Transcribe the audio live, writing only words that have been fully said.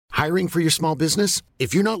Hiring for your small business?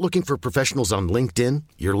 If you're not looking for professionals on LinkedIn,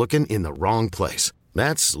 you're looking in the wrong place.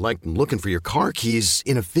 That's like looking for your car keys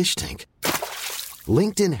in a fish tank.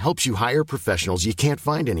 LinkedIn helps you hire professionals you can't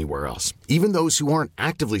find anywhere else, even those who aren't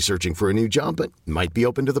actively searching for a new job but might be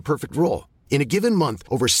open to the perfect role. In a given month,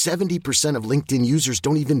 over 70% of LinkedIn users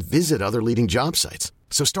don't even visit other leading job sites.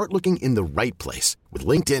 So start looking in the right place. With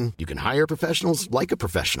LinkedIn, you can hire professionals like a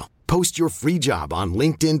professional. Post your free job on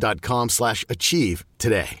linkedin.com/achieve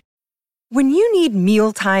today. When you need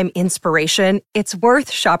mealtime inspiration, it's worth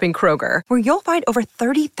shopping Kroger, where you'll find over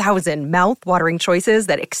 30,000 mouth-watering choices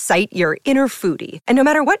that excite your inner foodie. And no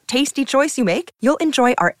matter what tasty choice you make, you'll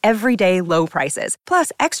enjoy our everyday low prices,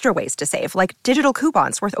 plus extra ways to save, like digital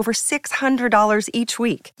coupons worth over $600 each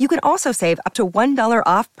week. You can also save up to $1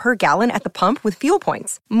 off per gallon at the pump with fuel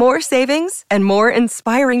points. More savings and more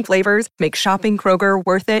inspiring flavors make shopping Kroger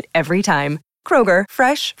worth it every time. Kroger,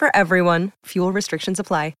 fresh for everyone. Fuel restrictions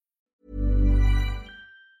apply.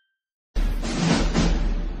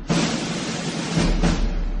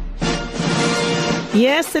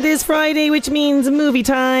 Yes, it is Friday, which means movie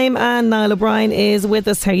time, and Niall O'Brien is with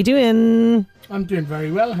us. How are you doing? I'm doing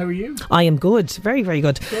very well. How are you? I am good. Very, very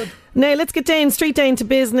good. Now, let's get straight down to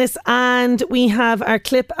business, and we have our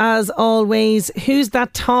clip as always. Who's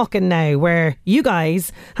that talking now? Where you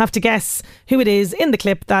guys have to guess who it is in the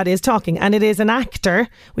clip that is talking, and it is an actor,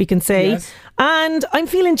 we can say. Yes. And I'm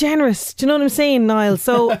feeling generous. Do you know what I'm saying, Niall?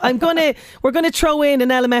 So we're gonna throw in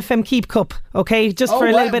an LMFM Keep Cup, okay, just for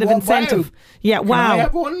a little bit of incentive. Wow. Yeah, wow. Can I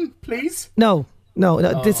have one, please? No,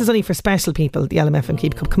 this is only for special people, the LMFM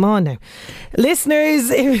Keep Cup. Come on now.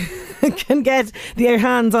 Listeners can get their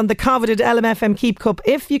hands on the coveted LMFM Keep Cup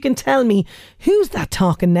if you can tell me who's that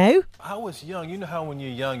talking now. I was young. You know how when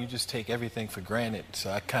you're young, you just take everything for granted.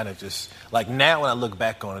 So I kind of just, like now when I look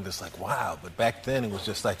back on it, it's like, wow. But back then it was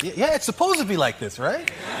just like, yeah, it's supposed to be like this,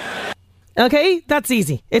 right? Okay, that's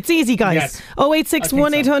easy. It's easy, guys. Yes. 086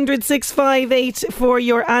 1800 658 for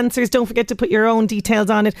your answers. Don't forget to put your own details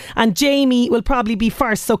on it. And Jamie will probably be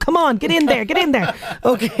first. So come on, get in there.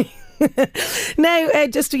 Okay. Now,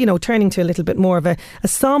 just, turning to a little bit more of a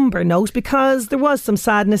sombre note, because there was some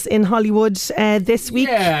sadness in Hollywood this week.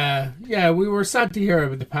 Yeah, we were sad to hear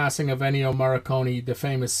about the passing of Ennio Morricone, the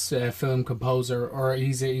famous film composer, or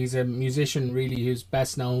he's a musician really who's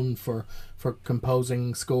best known for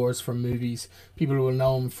composing scores for movies. People will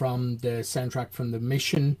know him from the soundtrack from The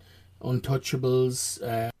Mission, Untouchables,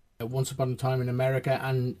 Once Upon a Time in America,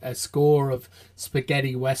 and a score of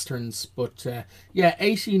spaghetti westerns. But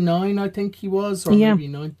 89 I think he was, or maybe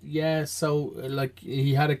 90. Yeah, so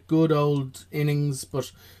he had a good old innings,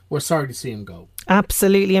 but we're sorry to see him go.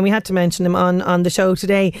 Absolutely, and we had to mention him on the show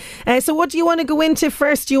today. So what do you want to go into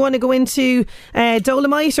first? Do you want to go into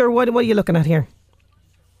Dolomite, or what are you looking at here?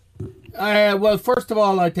 Well, first of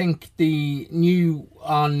all, I think the new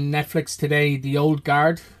on Netflix today, The Old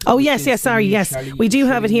Guard. Oh, yes, we do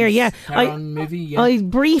have it here, yeah. I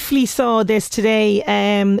briefly saw this today.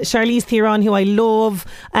 Charlize Theron, who I love,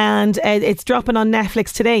 and it's dropping on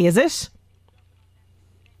Netflix today, is it?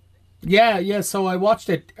 Yeah, so I watched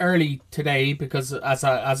it early today because as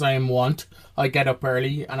I am wont, I get up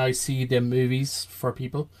early and I see the movies for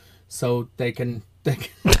people so they don't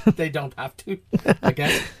have to, I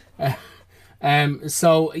guess.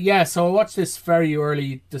 So I watched this very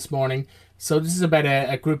early this morning. So this is about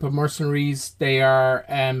a group of mercenaries. They are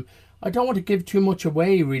I don't want to give too much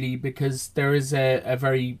away really, because there is a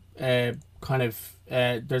very kind of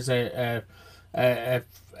there's a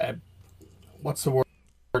what's the word?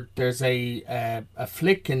 There's a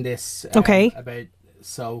flick in this. Okay. About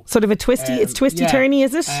sort of a twisty. It's twisty turny,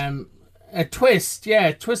 is it? A twist,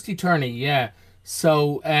 yeah, twisty turny, yeah.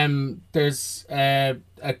 So there's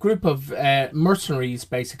a group of mercenaries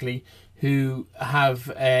basically who have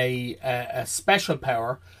a special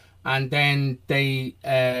power, and then they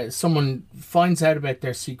someone finds out about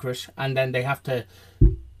their secret, and then they have to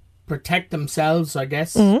protect themselves, I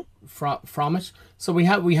guess, from it. So we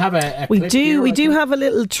have a we clip do here, we do have a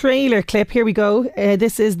little trailer clip. Here we go.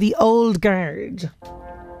 This is The Old Guard.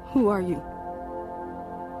 Who are you?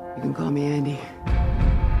 You can call me Andy.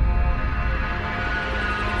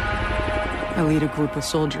 I lead a group of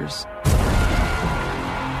soldiers.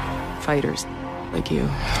 Fighters, like you.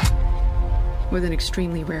 With an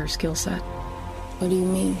extremely rare skill set. What do you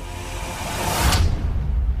mean?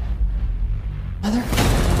 Mother?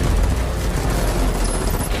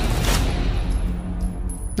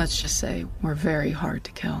 Let's just say we're very hard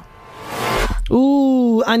to kill.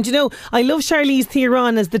 Ooh, and I love Charlize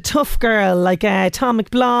Theron as the tough girl, like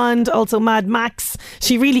Atomic Blonde, also Mad Max.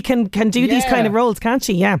 She really can do these kind of roles, can't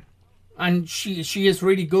she? Yeah. and she is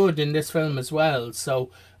really good in this film as well.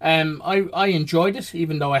 So I enjoyed it,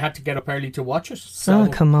 even though I had to get up early to watch it. So,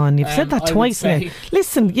 come on, you've said that twice now.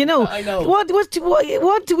 Listen, you know, I know. What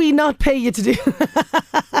do we not pay you to do?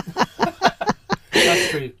 That's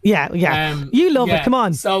true. Yeah. You love it. Come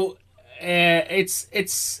on. So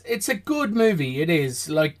it's a good movie. It is.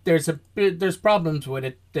 Like there's problems with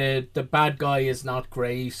it. The bad guy is not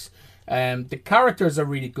great. The characters are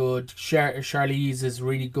really good. Charlize is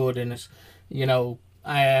really good in it. You know.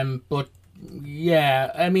 But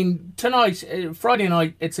yeah, I mean, tonight, Friday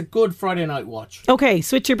night, it's a good Friday night watch. Okay,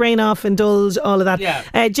 switch your brain off, indulge, all of that.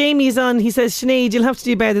 Yeah. Jamie's on, he says, Sinead, you'll have to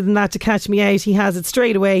do better than that to catch me out. He has it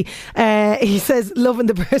straight away. He says, loving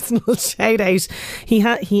the personal shout out.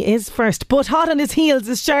 He is first, but hot on his heels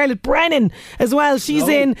is Charlotte Brennan as well. She's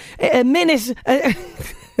in a minute.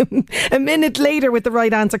 A minute later with the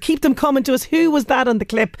right answer. Keep them coming to us. Who was that on the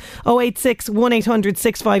clip? 086 1800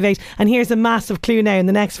 658. And here's a massive clue now in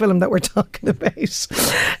the next film that we're talking about.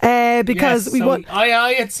 Because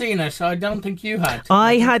I had seen it. I don't think you had.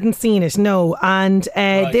 I hadn't seen it, no. And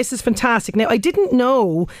Right. This is fantastic. Now, I didn't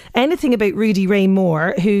know anything about Rudy Ray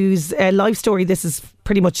Moore, whose life story this is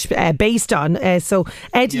pretty much based on. So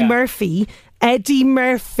Eddie Murphy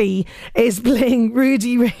is playing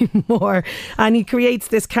Rudy Ray Moore, and he creates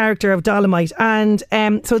this character of Dolomite. And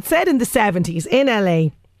so it's set in the 70s in LA.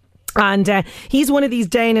 And he's one of these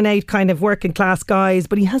down and out kind of working class guys,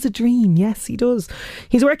 but he has a dream. Yes, he does.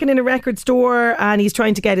 He's working in a record store and he's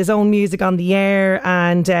trying to get his own music on the air,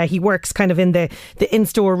 and he works kind of in the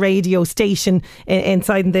in-store radio station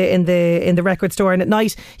inside in the record store. And at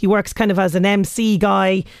night he works kind of as an MC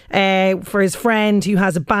guy for his friend who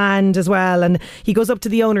has a band as well. And he goes up to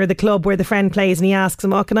the owner of the club where the friend plays and he asks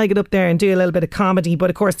him, can I get up there and do a little bit of comedy? But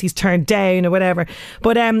of course he's turned down or whatever.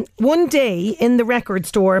 But one day in the record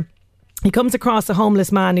store, he comes across a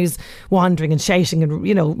homeless man who's wandering and shouting and,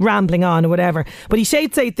 you know, rambling on or whatever. But he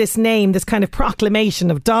shouts out this name, this kind of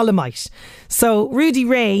proclamation of Dolomite. So Rudy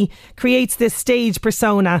Ray creates this stage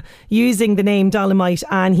persona using the name Dolomite,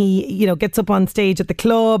 and he, you know, gets up on stage at the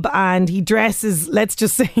club and he dresses, let's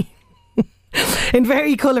just say, in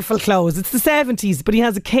very colourful clothes. It's the 70s, but he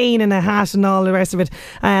has a cane and a hat and all the rest of it.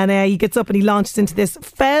 And he gets up and he launches into this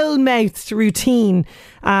foul-mouthed routine.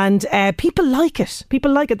 And people like it.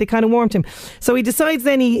 People like it. They kind of warmed him. So he decides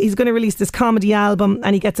then he's going to release this comedy album,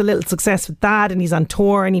 and he gets a little success with that. And he's on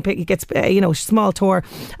tour, and he gets, small tour.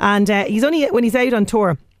 And he's only, when he's out on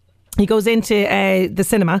tour, he goes into the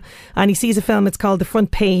cinema and he sees a film. It's called The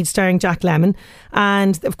Front Page, starring Jack Lemmon.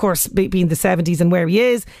 And of course, being the 70s and where he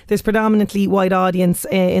is, there's predominantly white audience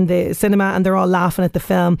in the cinema, and they're all laughing at the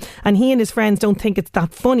film. And he and his friends don't think it's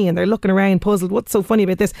that funny, and they're looking around puzzled, what's so funny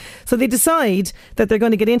about this? So they decide that they're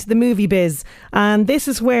going to get into the movie biz. And this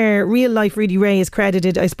is where real life Rudy Ray is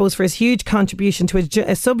credited, I suppose, for his huge contribution to a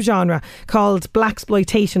subgenre called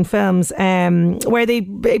blaxploitation films, where they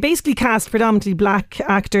basically cast predominantly black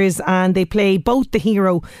actors, and they play both the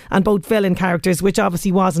hero and both villain characters, which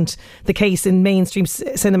obviously wasn't the case in mainstream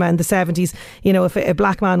cinema in the 70s. You know, if a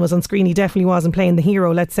black man was on screen, he definitely wasn't playing the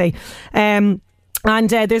hero, let's say. And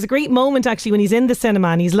there's a great moment actually when he's in the cinema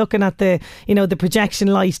and he's looking at the projection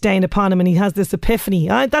light down upon him, and he has this epiphany.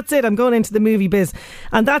 That's it, I'm going into the movie biz.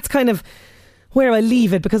 And that's kind of where I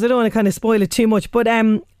leave it, because I don't want to kind of spoil it too much. But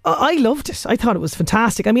I loved it. I thought it was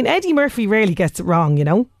fantastic. I mean, Eddie Murphy rarely gets it wrong, you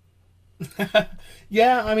know.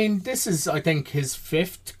 Yeah, I mean, this is, I think, his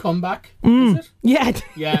 5th comeback, is it?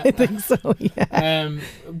 Yeah, I think so, yeah.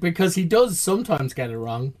 Because he does sometimes get it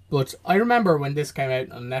wrong. But I remember when this came out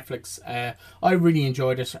on Netflix, I really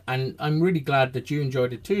enjoyed it. And I'm really glad that you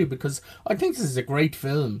enjoyed it too, because I think this is a great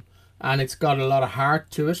film. And it's got a lot of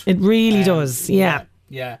heart to it. It really does, yeah.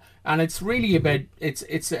 Yeah, and it's really about,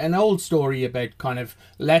 it's an old story about kind of,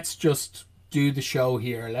 let's just do the show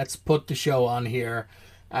here. Let's put the show on here.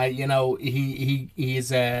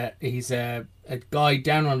 He's a guy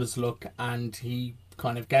down on his luck, and he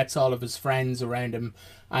kind of gets all of his friends around him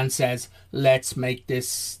and says, let's make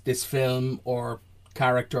this film or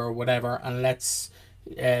character or whatever, and let's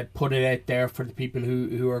put it out there for the people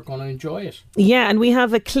who are going to enjoy it. Yeah, and we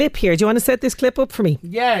have a clip here. Do you want to set this clip up for me?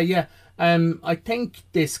 Yeah. I think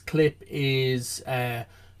this clip is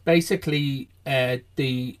basically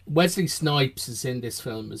the Wesley Snipes is in this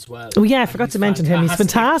film as well. Oh yeah, I forgot to mention him. He's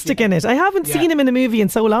fantastic in it. I haven't seen him in a movie in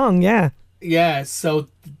so long. Yeah, so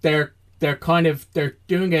they're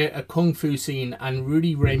doing a kung fu scene, and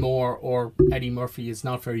Rudy Ray Moore or Eddie Murphy is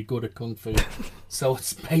not very good at kung fu. So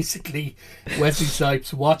it's basically Wesley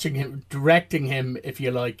Snipes watching him, directing him, if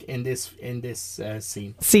you like, in this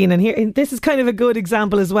scene. And here, this is kind of a good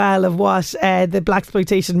example as well of what the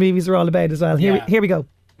blaxploitation movies are all about as well. Here we go.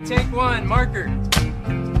 Take one, marker.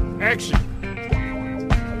 Action.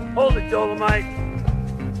 Hold it, Dolomite.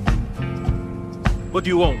 What do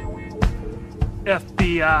you want?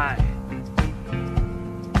 FBI.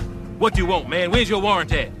 What do you want, man? Where's your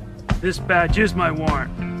warrant at? This badge is my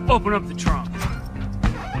warrant. Open up the trunk.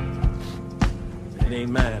 It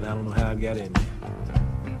ain't mine. I don't know how I got in there.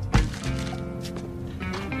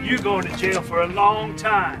 You're going to jail for a long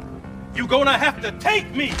time. You gonna have to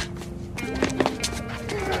take me!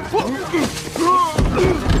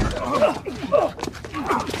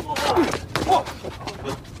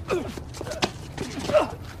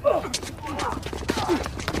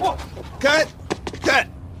 Cut! Cut!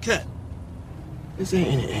 Cut! Is there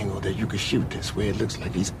any angle that you could shoot this where it looks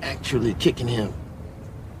like he's actually kicking him?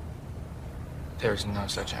 There's no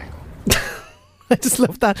such angle. I just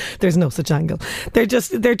love that. There's no such angle.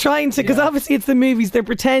 They're trying to, because obviously it's the movies, they're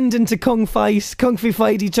pretending to kung fu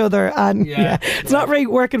fight each other, and it's not really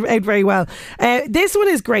working out very well. This one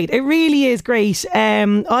is great. It really is great.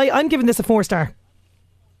 I'm giving this a 4-star.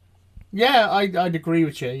 Yeah, I'd agree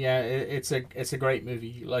with you. Yeah, it's a great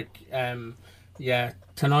movie. Like,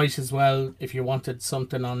 tonight as well, if you wanted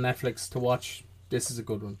something on Netflix to watch, this is a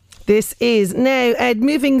good one. This is now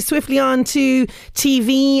moving swiftly on to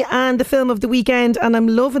TV and the film of the weekend, and I'm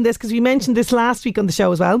loving this because we mentioned this last week on the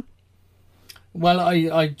show as well. Well,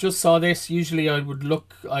 I just saw this. Usually I would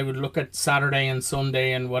look at Saturday and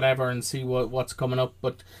Sunday and whatever and see what's coming up.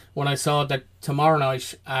 But when I saw that tomorrow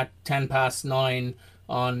night at 9:10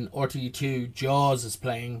 on RTE2 Jaws is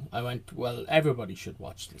playing, I went, well, everybody should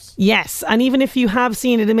watch this. Yes, and even if you have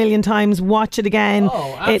seen it a million times, watch it again.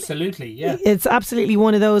 Oh, absolutely, yeah. It's absolutely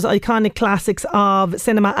one of those iconic classics of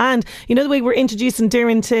cinema. And you know the way we're introducing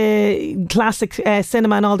Doireann to classic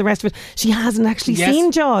cinema and all the rest of it, she hasn't actually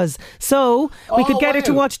seen Jaws. So we could get her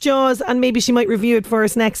to watch Jaws, and maybe she might review it for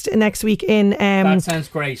us next week in... that sounds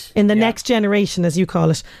great. In the next generation, as you call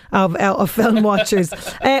it, of film watchers.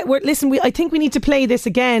 Listen, I think we need to play this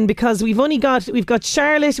again because we've got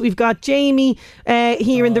Charlotte, we've got Jamie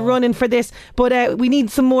here in the running for this, but we need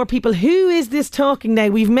some more people. Who is this talking now?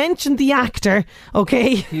 We've mentioned the actor,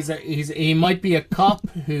 okay? He might be a cop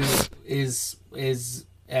who is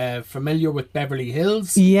familiar with Beverly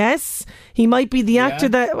Hills. Yes, he might be the actor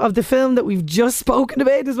of the film that we've just spoken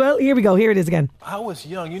about as well. Here we go. Here it is again. I was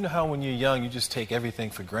young. You know how when you're young, you just take everything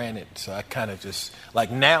for granted. So I kind of just,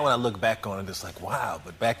 like now when I look back on it, it's like, wow.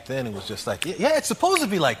 But back then it was just like, yeah, it's supposed to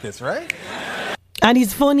be like this, right? And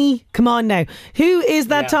he's funny. Come on now. Who is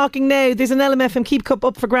that talking now? There's an LMFM Keep Cup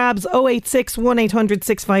up for grabs. 086 1800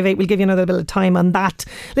 658. We'll give you another bit of time on that.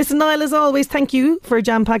 Listen, Niall, as always, thank you for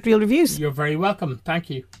jam-packed Real Reviews. You're very welcome.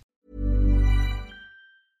 Thank you.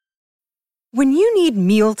 When you need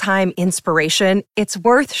mealtime inspiration, it's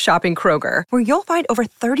worth shopping Kroger, where you'll find over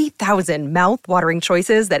 30,000 mouth-watering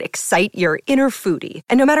choices that excite your inner foodie.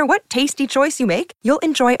 And no matter what tasty choice you make, you'll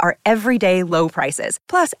enjoy our everyday low prices,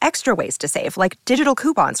 plus extra ways to save, like digital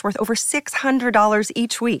coupons worth over $600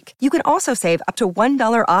 each week. You can also save up to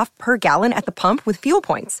 $1 off per gallon at the pump with fuel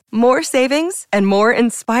points. More savings and more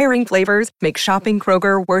inspiring flavors make shopping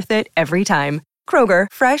Kroger worth it every time. Kroger,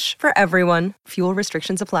 fresh for everyone. Fuel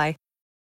restrictions apply.